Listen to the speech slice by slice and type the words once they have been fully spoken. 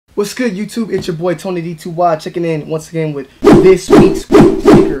What's good, YouTube? It's your boy Tony D2Y checking in once again with this week's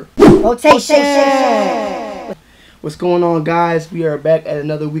sneaker rotation. What's going on, guys? We are back at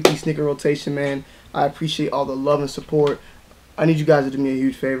another weekly sneaker rotation, man. I appreciate all the love and support. I need you guys to do me a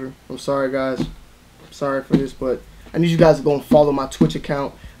huge favor. I'm sorry, guys. I'm sorry for this, but I need you guys to go and follow my Twitch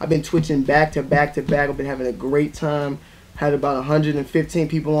account. I've been twitching back to back to back. I've been having a great time. Had about 115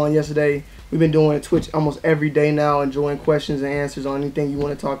 people on yesterday. We've been doing Twitch almost every day now, enjoying questions and answers on anything you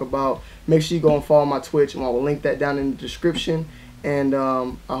want to talk about. Make sure you go and follow my Twitch, and I will link that down in the description. And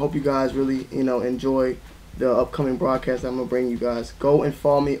I hope you guys really, enjoy the upcoming broadcast that I'm going to bring you guys. Go and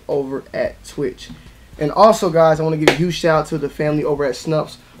follow me over at Twitch. And also, guys, I want to give a huge shout out to the family over at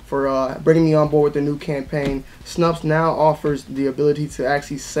Snups for bringing me on board with the new campaign. Snups now offers the ability to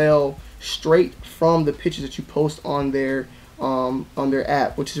actually sell straight from the pictures that you post on their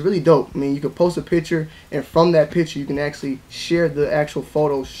app, which is really dope. I mean, you can post a picture, and from that picture you can actually share the actual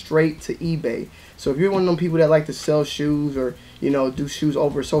photo straight to eBay. So if you're one of them people that like to sell shoes, or do shoes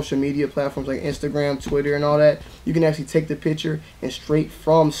over social media platforms like Instagram, Twitter, and all that, you can actually take the picture, and straight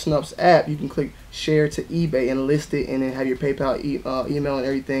from Snup's app you can click share to eBay and list it, and then have your PayPal email and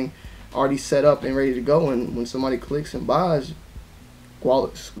everything already set up and ready to go. And when somebody clicks and buys,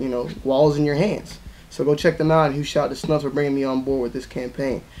 wallets in your hands. So go check them out, and huge shout out to Snuffs for bringing me on board with this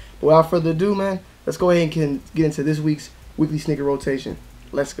campaign. But without further ado, man, let's go ahead and get into this week's weekly sneaker rotation.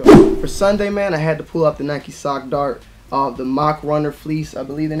 Let's go. For Sunday, man, I had to pull out the Nike Sock Dart, the Mach Runner Fleece. I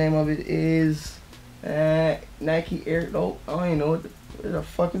believe the name of it is Nike Air. Oh, I don't even know where the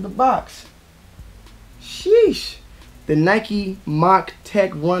fuck is the box. Sheesh. The Nike Mach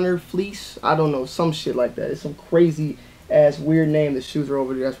Tech Runner Fleece. I don't know, some shit like that. It's some crazy ass weird name. The shoes are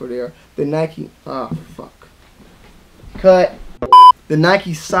over there. That's where they are. The Nike. Oh fuck. Cut. The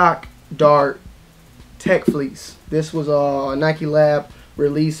Nike Sock Dart Tech Fleece. This was a Nike Lab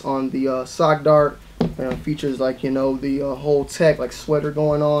release on the Sock Dart. Features like the whole tech like sweater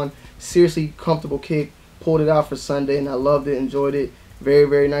going on. Seriously comfortable kick. Pulled it out for Sunday and I loved it. Enjoyed it. Very,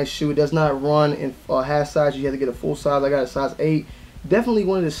 very nice shoe. It does not run in half size. You have to get a full size. I got a size 8. Definitely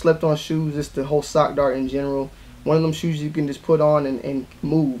one of the slept on shoes. Just the whole Sock Dart in general. One of them shoes you can just put on and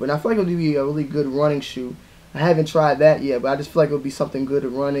move. And I feel like it would be a really good running shoe. I haven't tried that yet, but I just feel like it would be something good to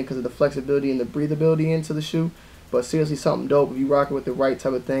run in because of the flexibility and the breathability into the shoe. But seriously, something dope if you rock it with the right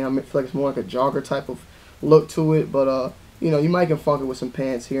type of thing. I feel like it's more like a jogger type of look to it. But, you might can funk it with some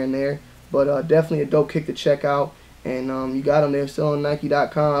pants here and there. But definitely a dope kick to check out. And you got them there still on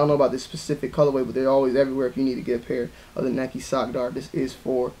Nike.com. I don't know about this specific colorway, but they're always everywhere if you need to get a pair of the Nike Sock Dart. This is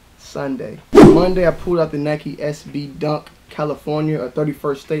for Sunday. Monday, I pulled out the Nike SB Dunk California, or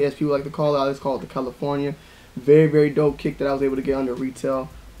 31st State as people like to call it. I just call it the California. Very, very dope kick that I was able to get under retail.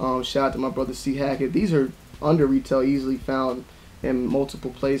 Shout out to my brother C. Hackett. These are under retail, easily found in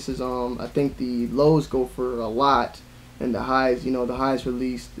multiple places. I think the lows go for a lot, and the highs, the highs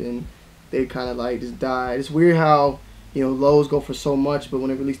released, and they kind of like just died. It's weird how lows go for so much, but when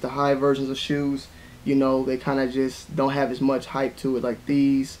they release the high versions of shoes, they kind of just don't have as much hype to it like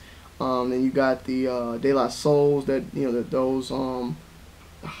these. Then you got the De La Souls that those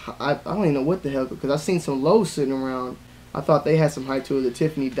I don't even know what the hell, because I've seen some lows sitting around. I thought they had some hype to it. The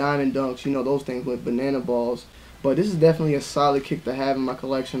Tiffany Diamond Dunks, those things with banana balls. But this is definitely a solid kick to have in my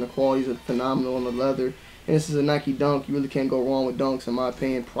collection. The qualities are phenomenal on the leather. And this is a Nike Dunk. You really can't go wrong with Dunks in my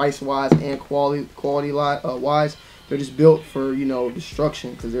opinion, price-wise and quality-wise. They're just built for,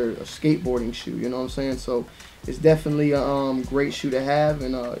 destruction because they're a skateboarding shoe, you know what I'm saying? So it's definitely a great shoe to have,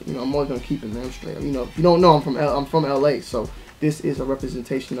 and I'm always gonna keep it, man. Straight. If you don't know, I'm from LA, so this is a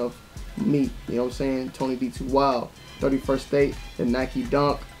representation of me. You know what I'm saying? Tony D2Y, 31st State, the Nike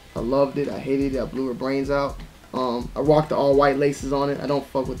Dunk. I loved it. I hated it. I blew her brains out. I rocked the all white laces on it. I don't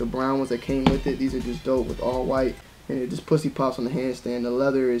fuck with the brown ones that came with it. These are just dope with all white, and it just pussy pops on the handstand. The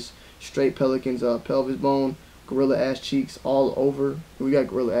leather is straight Pelicans pelvis bone, gorilla ass cheeks all over. We got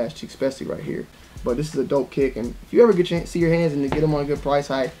gorilla ass cheeks, especially right here. But this is a dope kick, and if you ever see your hands and get them on a good price,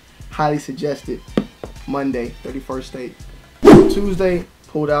 I highly suggest it. Monday, 31st State. Tuesday,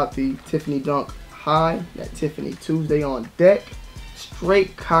 pulled out the Tiffany Dunk High. That Tiffany Tuesday on deck.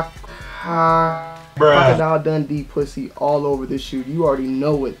 Straight Crocodile Dundee pussy all over this shoe. You already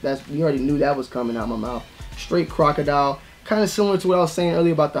know it. You already knew that was coming out of my mouth. Straight crocodile. Kind of similar to what I was saying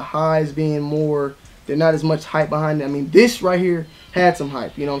earlier about the highs being more, they're not as much hype behind it. I mean, this right here had some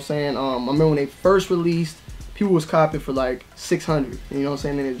hype, you know what I'm saying? I remember when they first released, people was copying for like 600, you know what I'm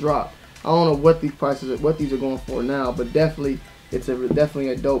saying? Then it dropped. I don't know what these are going for now, but definitely it's definitely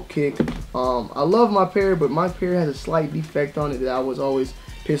a dope kick. I love my pair, but my pair has a slight defect on it that I was always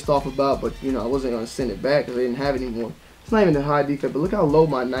pissed off about, but I wasn't gonna send it back because I didn't have it anymore. It's not even a high defect, but look how low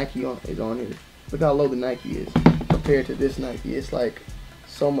my Nike is on here. Look how low the Nike is compared to this Nike. It's like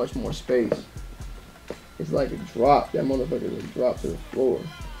so much more space. It's like a drop. That motherfucker would drop to the floor.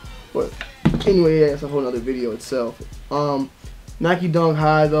 But anyway, yeah, that's a whole other video itself. Nike Dunk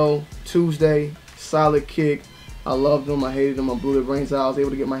High though, Tuesday, solid kick. I loved them. I hated them. I blew their brains out. I was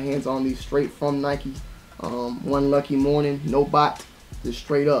able to get my hands on these straight from Nike. One lucky morning, no bot, just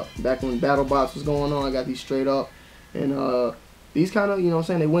straight up. Back when Battle Bots was going on, I got these straight up. And these kind of, you know what I'm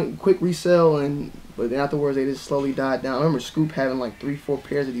saying, they went quick resell, but then afterwards they just slowly died down. I remember Scoop having like 3-4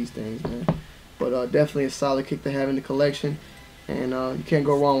 pairs of these things, man. But definitely a solid kick to have in the collection. And you can't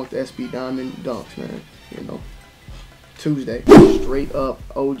go wrong with the SB Diamond Dunks, man. You know, Tuesday, straight up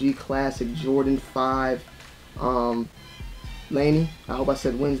OG classic Jordan 5 Laney. I hope I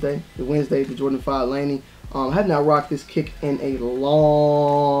said Wednesday. The Jordan 5 Laney. I have not rocked this kick in a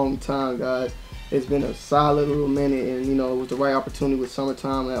long time, guys. It's been a solid little minute, and you know, it was the right opportunity with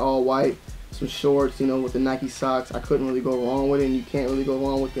summertime, that all white, some shorts, you know, with the Nike socks. I couldn't really go wrong with it, and you can't really go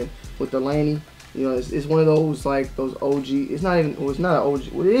wrong with the Laney. You know, it's one of those, like those OG. It's not even. Well, it's not an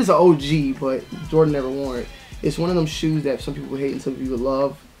OG. Well, it is an OG, but Jordan never wore it. It's one of them shoes that some people hate and some people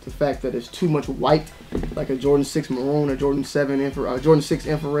love. The fact that it's too much white, like a Jordan 6 maroon, a Jordan 7 Jordan 6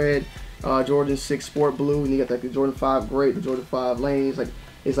 infrared, Jordan 6 sport blue, and you got like the Jordan 5 gray, the Jordan 5 Lane.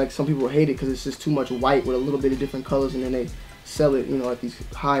 It's like some people hate it because it's just too much white with a little bit of different colors, and then they sell it, you know, at these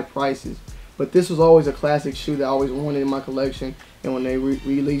high prices. But this was always a classic shoe that I always wanted in my collection, and when they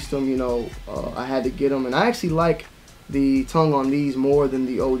released them, you know, I had to get them. And I actually like the tongue on these more than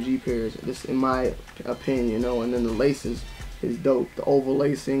the OG pairs, just in my opinion, you know. And then the laces is dope. The oval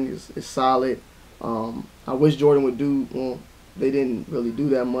lacing is solid. I wish Jordan would do, well, they didn't really do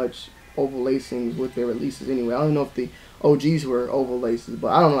that much oval lacings with their releases anyway. I don't know if the OGs were oval laces, but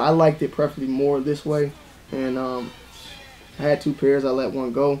I don't know. I liked it preferably more this way. And I had 2 pairs. I let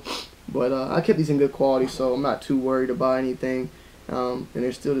one go. But I kept these in good quality, so I'm not too worried about anything. And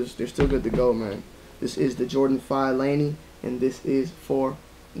they're still good to go, man. This is the Jordan 5 Laney, and this is for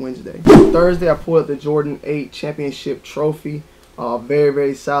Wednesday. Thursday, I pulled up the Jordan 8 Championship Trophy. Very,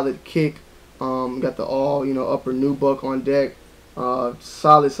 very solid kick. Got the all, you know, upper nubuck on deck.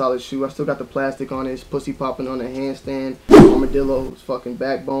 Solid shoe. I still got the plastic on it. It's pussy popping on the handstand. Armadillo's fucking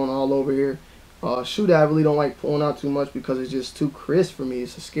backbone all over here. Shoe that I really don't like pulling out too much because it's just too crisp for me.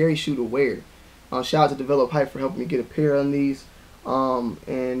 It's a scary shoe to wear. Shout out to Develop Hype for helping me get a pair of these.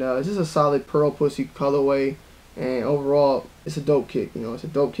 It's just a solid pearl pussy colorway, and overall it's a dope kick. You know, it's a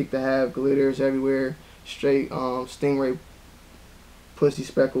dope kick to have. Glitters everywhere, straight stingray pussy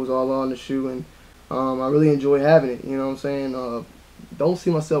speckles all on the shoe, and I really enjoy having it. You know what I'm saying? Don't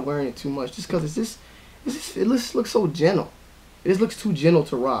see myself wearing it too much just because it looks so gentle. It just looks too gentle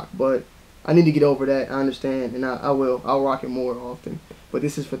to rock, but I need to get over that. I understand, and I'll rock it more often. But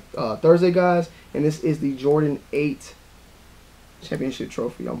this is for Thursday, guys, and this is the Jordan 8 Championship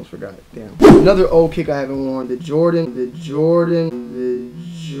Trophy. I almost forgot it. Damn. Another old kick I haven't worn. The Jordan.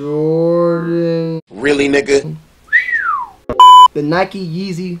 Really, nigga? The Nike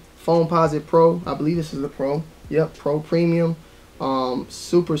Yeezy Foamposite Pro. I believe this is the Pro. Yep, Pro Premium.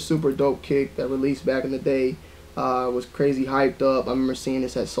 Super dope kick that released back in the day. Was crazy hyped up. I remember seeing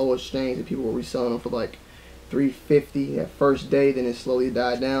this at Soul Exchange, and people were reselling them for like $350 that first day. Then it slowly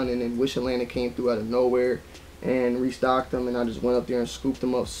died down, and then Wish Atlanta came through out of nowhere and restocked them, and I just went up there and scooped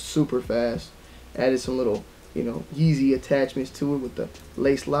them up super fast. Added some little, you know, Yeezy attachments to it with the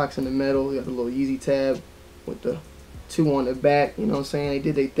lace locks in the middle. You got the little Yeezy tab with the 2 on the back. You know what I'm saying? They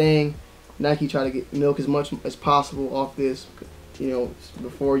did their thing. Nike tried to get milk as much as possible off this, you know,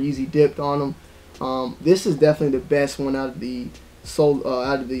 before Yeezy dipped on them. This is definitely the best one out of the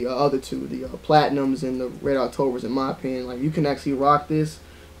other 2, the Platinums and the Red Octobers, in my opinion. Like, you can actually rock this.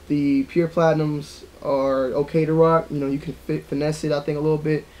 The Pure Platinums are okay to rock. You know, you can finesse it, I think, a little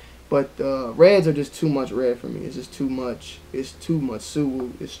bit. But the Reds are just too much red for me. It's just too much. It's too much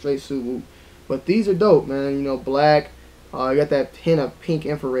Suwu. It's straight Suwu. But these are dope, man. You know, black. You got that hint of pink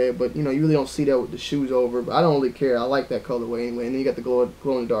infrared, but you know, you really don't see that with the shoes over. But I don't really care. I like that colorway anyway. And then you got the glow in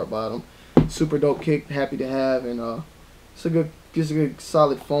the dark bottom. Super dope kick. Happy to have, and it's just a good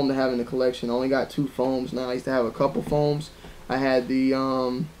solid foam to have in the collection. I only got 2 foams now. I used to have a couple foams. I had the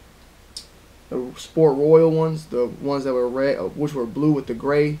Sport Royal ones, the ones that were red, which were blue with the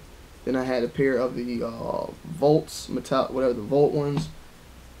gray. Then I had a pair of the Volts, whatever the Volt ones.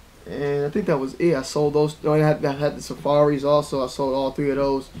 And I think that was it. I sold those. I had the Safaris also. I sold all 3 of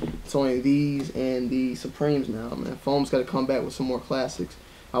those. It's only these and the Supremes now, man. Foam's got to come back with some more classics.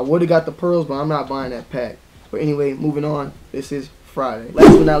 I would have got the Pearls, but I'm not buying that pack. But anyway, moving on. This is Friday.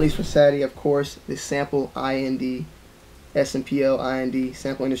 Last but not least for Saturday, of course, the Sample IND SMPLIND,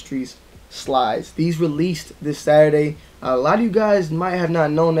 Sample Industries slides. These released this Saturday. A lot of you guys might have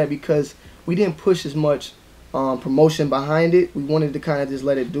not known that because we didn't push as much promotion behind it. We wanted to kind of just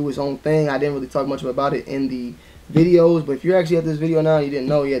let it do its own thing. I didn't really talk much about it in the videos, but if you're actually at this video now and you didn't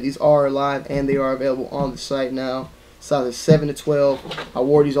know yet, these are live and they are available on the site now. Sizes 7 to 12. I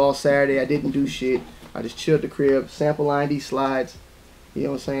wore these all Saturday. I didn't do shit. I just chilled the crib. Sample IND slides. You know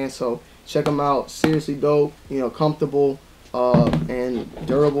what I'm saying? So check them out. Seriously dope. You know, comfortable and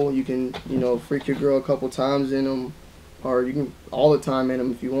durable. You can, you know, freak your girl a couple times in them, or you can all the time in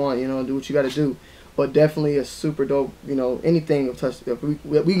them if you want. You know, do what you got to do. But definitely a super dope. You know, anything touch. If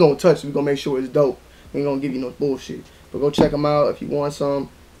we gonna touch, we gonna make sure it's dope. We ain't gonna give you no bullshit. But go check them out if you want some.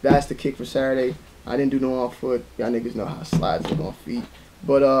 That's the kick for Saturday. I didn't do no on foot. Y'all niggas know how slides look on feet.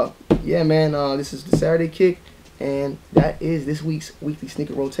 But yeah, man, this is the Saturday kick, and that is this week's weekly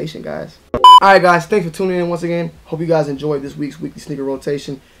sneaker rotation, guys. Alright guys, thanks for tuning in once again. Hope you guys enjoyed this week's weekly sneaker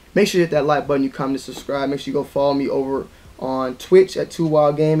rotation. Make sure you hit that like button, you comment, and subscribe. Make sure you go follow me over on Twitch at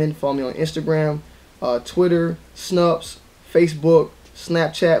 2Wild Gaming. Follow me on Instagram, Twitter, Snups, Facebook,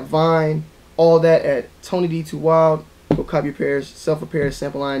 Snapchat, Vine, all that at Tony D2Wild. Go copy your pairs, self-repairs,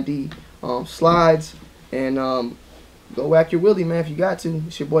 Sample IND slides, and go whack your willy, man, if you got to.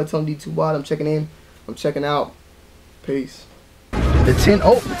 It's your boy Tony D2Wild. I'm checking in. I'm checking out. Peace. The 10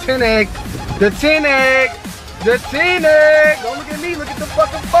 egg. The 10 egg. The 10 egg. Don't look at me. Look at the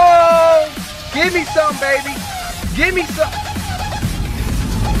fucking phone. Give me some, baby. Give me some.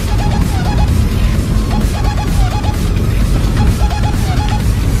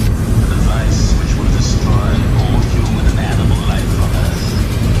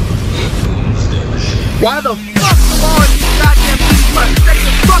 Why the fuck do all these goddamn Eevees take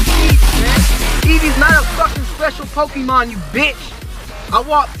the fuck Eevee, man? Eevee's not a fucking special Pokemon, you bitch. I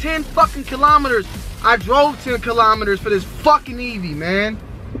walked 10 fucking kilometers. I drove 10 kilometers for this fucking Eevee, man.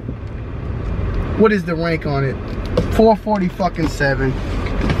 What is the rank on it? 440 fucking 7.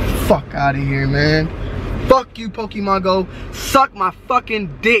 Fuck out of here, man. Fuck you, Pokemon Go. Suck my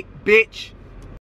fucking dick, bitch.